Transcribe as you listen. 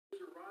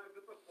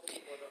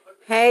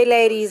Hey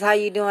ladies, how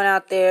you doing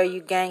out there,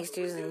 you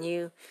gangsters and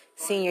you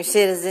senior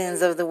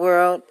citizens of the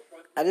world?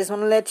 I just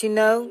want to let you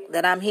know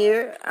that I'm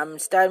here. I'm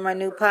starting my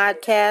new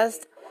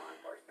podcast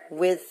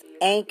with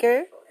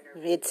Anchor.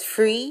 It's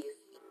free,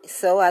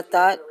 so I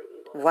thought,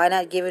 why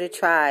not give it a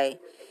try?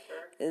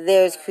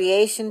 There's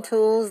creation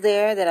tools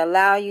there that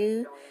allow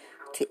you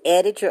to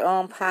edit your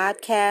own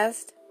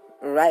podcast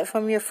right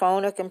from your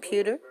phone or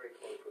computer.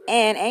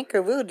 And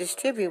Anchor will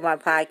distribute my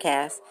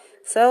podcast,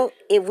 so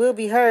it will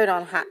be heard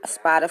on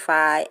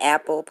Spotify,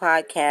 Apple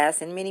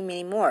Podcasts, and many,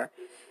 many more.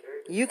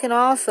 You can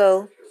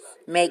also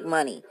make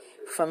money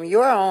from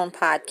your own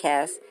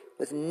podcast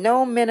with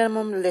no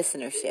minimum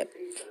listenership.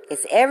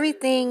 It's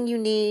everything you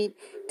need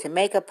to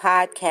make a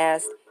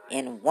podcast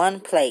in one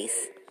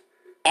place,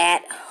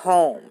 at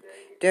home.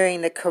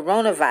 During the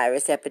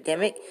coronavirus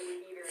epidemic,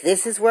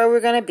 this is where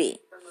we're going to be.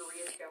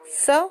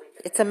 So,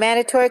 it's a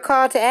mandatory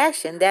call to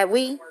action that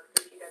we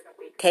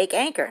take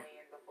Anchor.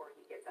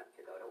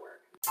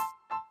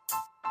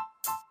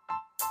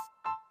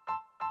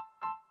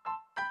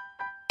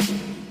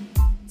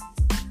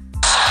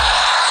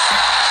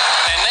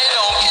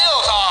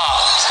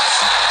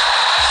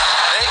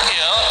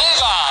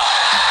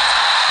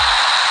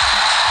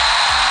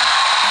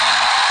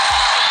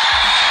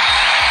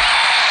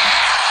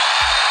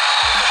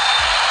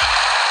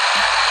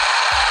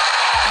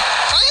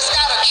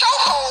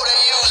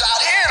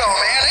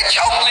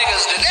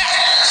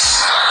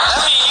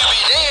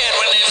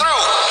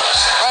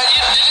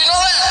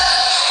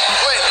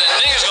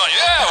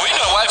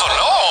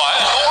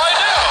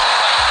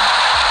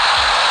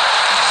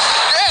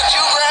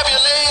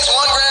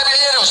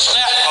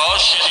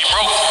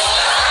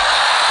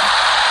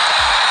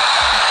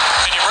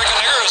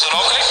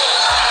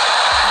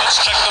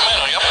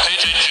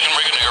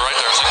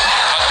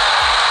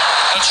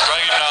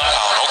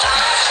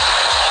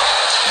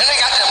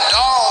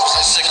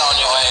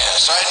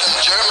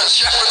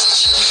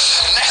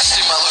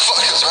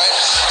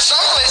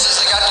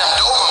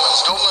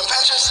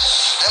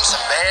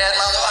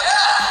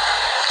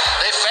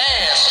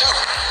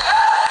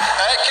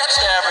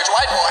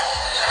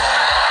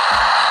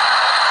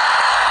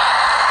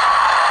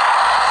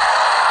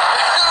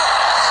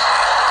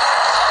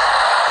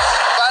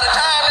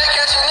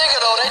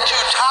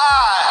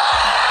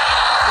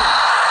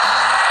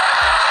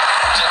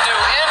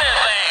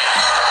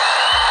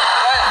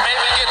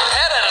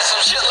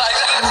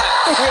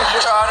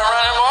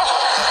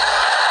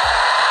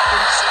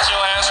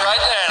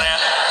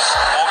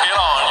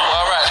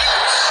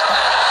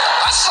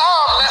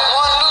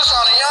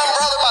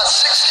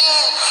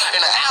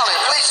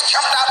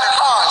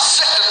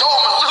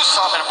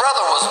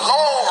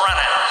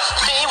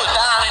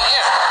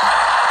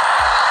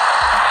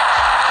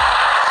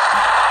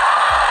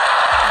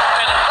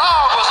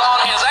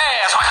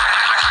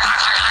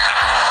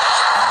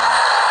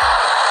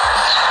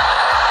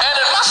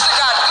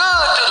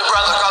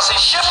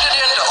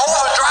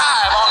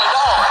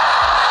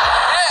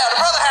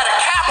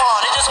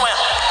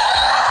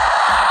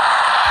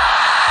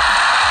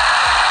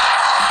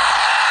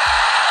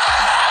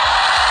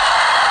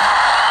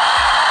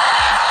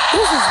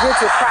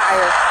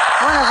 Pryor,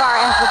 one of our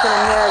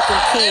African-American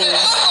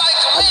kings,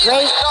 a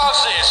great,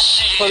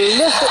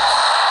 prolific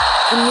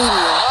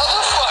comedian.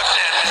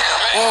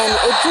 And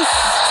it just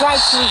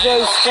strikes me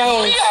very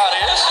strange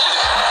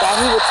that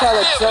he would tell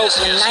a joke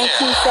in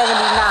 1979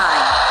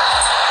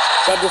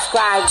 that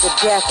describes the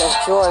death of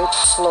George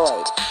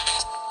Floyd.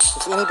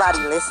 Is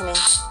anybody listening?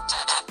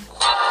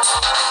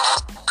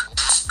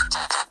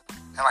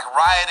 And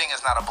rioting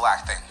is not a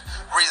black thing.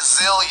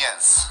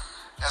 Resilience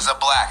is a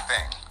black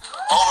thing.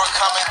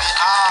 Overcoming the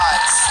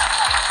odds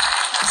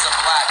is a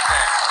black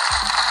thing.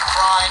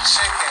 Frying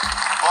chicken,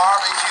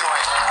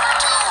 barbecuing,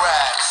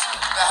 do-rags,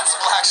 that's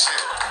black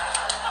shit.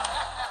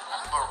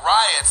 But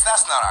riots,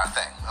 that's not our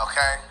thing,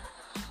 okay?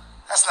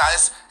 That's not,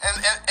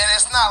 and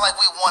it's not like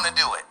we want to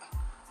do it.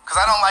 Because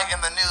I don't like in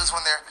the news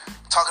when they're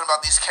talking about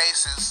these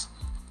cases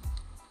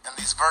and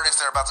these verdicts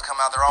that are about to come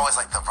out, they're always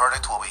like, the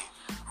verdict will be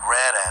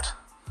read at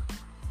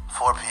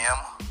 4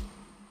 p.m.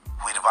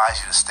 We'd advise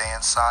you to stay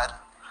inside.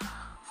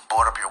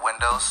 Board up your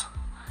windows,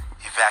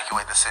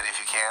 evacuate the city if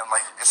you can.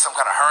 Like, it's some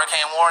kind of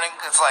hurricane warning.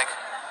 It's like,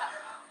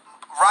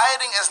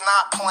 rioting is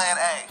not plan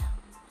A.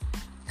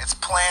 It's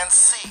plan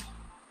C.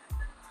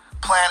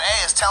 Plan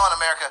A is telling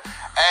America,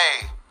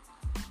 hey,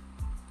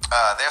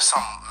 there's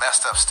some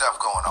messed up stuff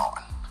going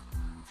on,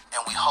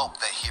 and we hope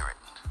they hear it.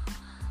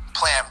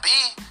 Plan B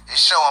is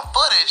showing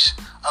footage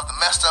of the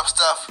messed up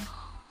stuff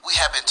we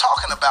have been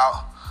talking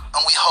about,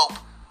 and we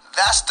hope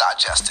that's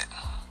digested.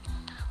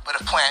 But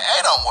if plan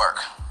A don't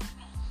work,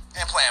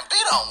 and plan B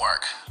don't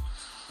work,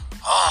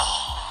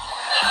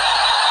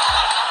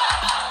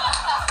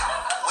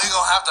 we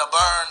gonna have to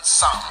burn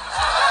something.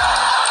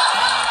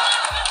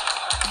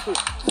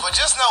 But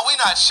just know we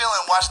not chilling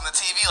watching the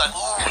TV like,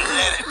 ooh,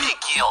 let it be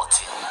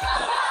guilty.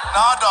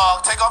 Nah,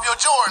 dog, take off your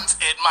Jordans,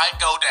 it might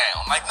go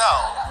down. Like,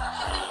 no,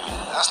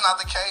 that's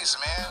not the case,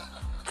 man.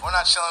 We're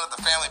not chilling at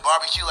the family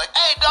barbecue like,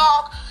 hey,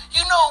 dog,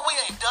 you know we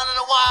ain't done in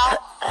a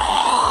while?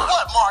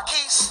 What,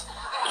 Marquise?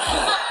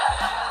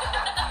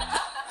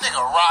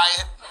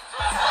 riot.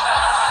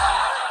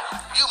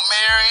 You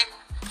married.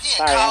 He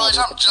in college.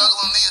 I'm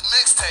juggling these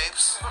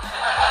mixtapes.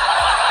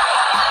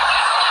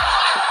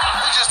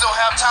 We just don't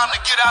have time to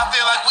get out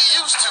there like we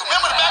used to.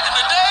 Remember back in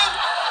the day?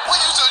 We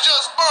used to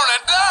just burn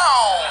it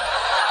down.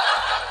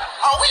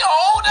 Are we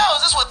old now?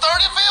 Is this what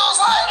 30 feels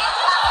like?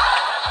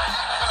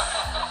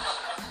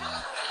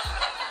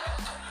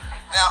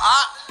 Now,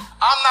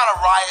 I'm not a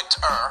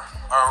rioter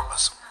or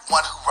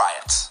one who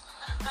riots.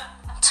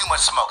 Too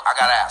much smoke. I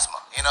got asthma,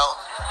 you know?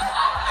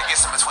 It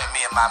gets in between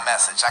me and my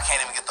message. I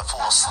can't even get the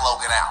full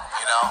slogan out,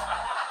 you know?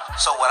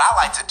 So what I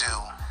like to do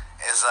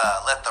is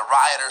let the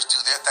rioters do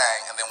their thing,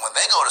 and then when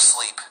they go to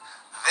sleep,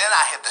 then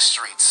I hit the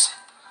streets,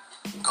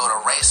 go to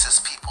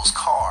racist people's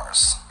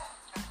cars,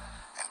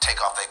 and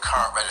take off their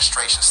current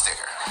registration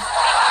sticker.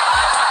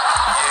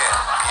 Yeah.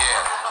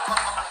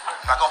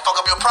 I'm not gonna fuck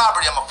up your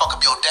property, I'm gonna fuck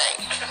up your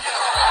day.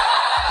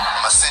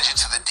 I'm gonna send you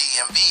to the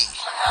DMV.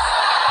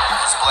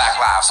 It's Black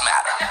Lives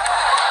Matter.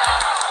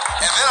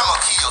 And then I'm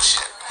gonna kill your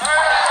shit.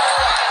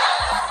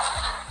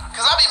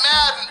 Cause I be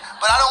mad,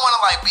 but I don't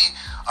wanna like be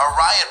a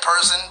riot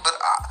person, but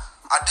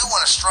I do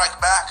wanna strike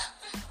back.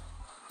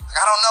 Like,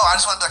 I don't know, I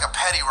just wanna be like a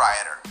petty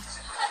rioter.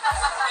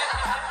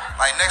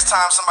 Like next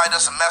time somebody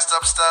does some messed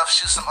up stuff,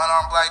 shoot some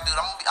unarmed black dude,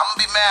 I'm gonna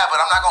be mad,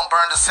 but I'm not gonna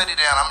burn the city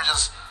down. I'm gonna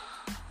just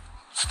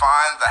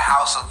find the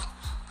house of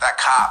that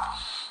cop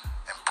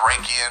and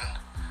break in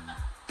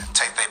and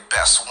take their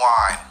best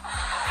wine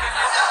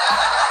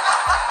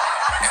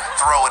and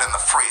throw it in the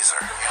freezer,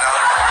 you know?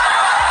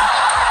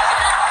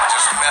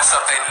 Just mess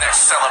up their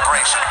next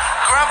celebration.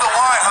 Grab the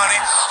wine, honey.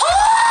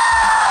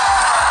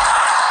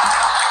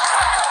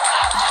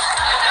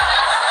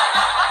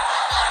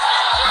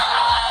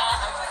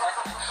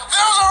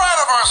 There's our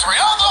anniversary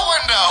out the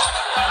window.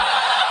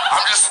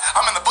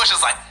 I'm in the bushes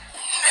like,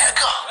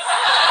 nigga.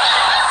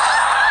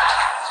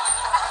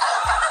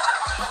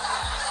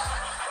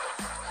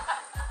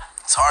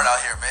 It's hard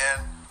out here,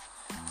 man.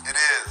 It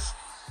is.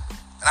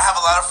 And I have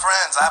a lot of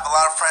friends.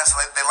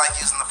 They like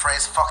using the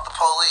phrase, fuck the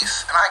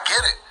police. And I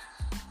get it.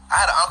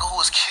 I had an uncle who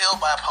was killed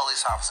by a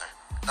police officer.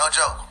 No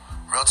joke.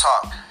 Real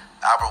talk.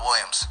 Albert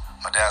Williams,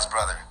 my dad's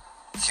brother,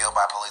 killed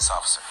by a police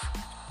officer.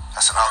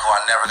 That's an uncle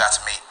I never got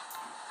to meet.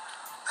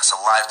 That's a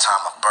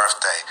lifetime of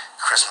birthday,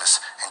 Christmas,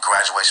 and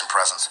graduation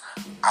presents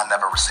I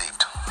never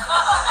received.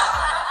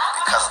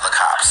 Because of the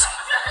cops.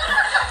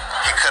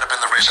 He could have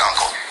been the rich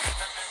uncle.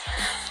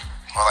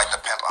 Or like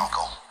the pimp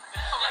uncle.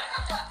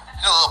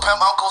 You know little pimp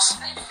uncles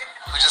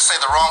who just say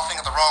the wrong thing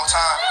at the wrong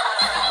time?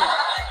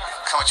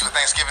 Come at you at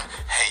Thanksgiving.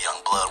 Hey,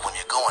 young blood, when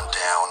you're going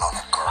down on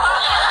a girl,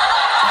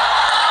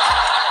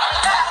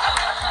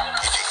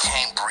 if you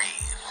can't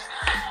breathe,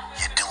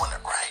 you're doing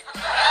it right.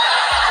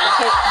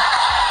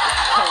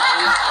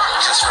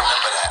 Just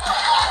remember that.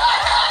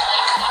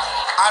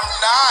 I'm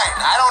 9.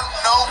 I don't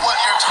know what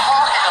you're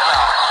talking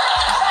about.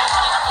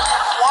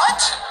 What?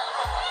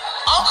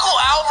 Uncle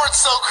Albert's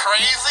so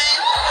crazy.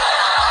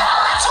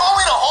 He told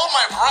me to hold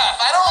my breath.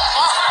 I don't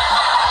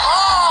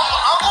Mom,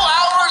 Uncle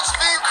Albert's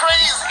being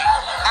crazy.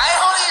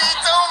 He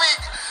told me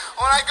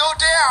when I go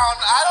down,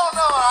 I don't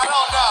know.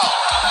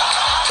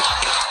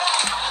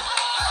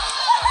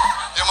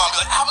 Your mom be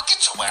like, Albert,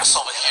 get your ass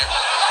over here.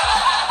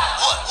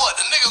 What?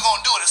 The nigga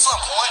gonna do it at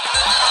some point. The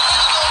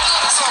nigga gonna do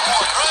it at some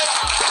point, right?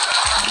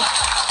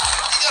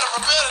 You gotta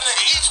prepare the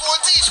nigga. Each one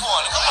teach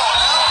one. Come on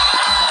now.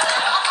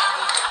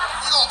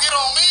 You gonna get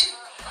on me?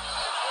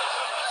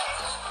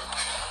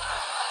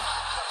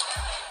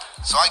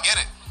 So I get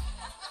it.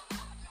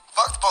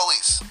 Fuck the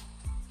police.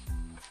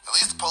 At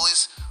least the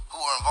police who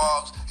were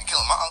involved in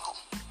killing my uncle.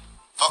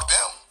 Fuck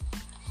them.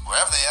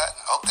 Wherever they at,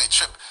 I hope they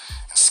trip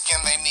and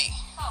skin their knee.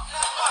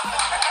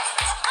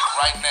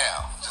 Right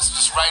now.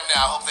 Just right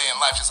now, I hope they in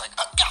life just like,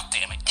 God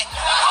damn it. Shit.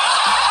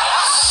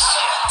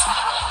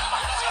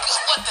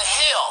 What the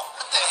hell?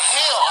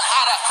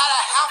 How'd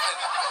that happen?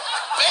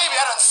 Baby,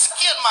 I done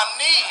skinned my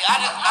knee.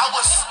 I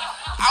was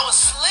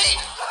asleep.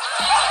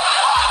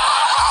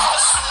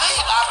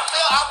 I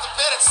fell out the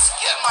bed and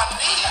skinned my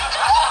knee.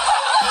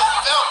 It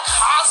felt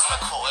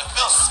cosmical. It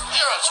felt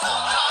spiritual.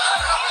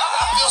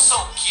 I feel so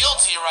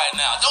guilty right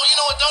now. Don't you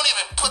know what? Don't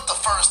even put the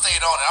first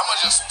aid on it. I'm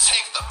gonna just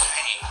take the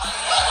pain.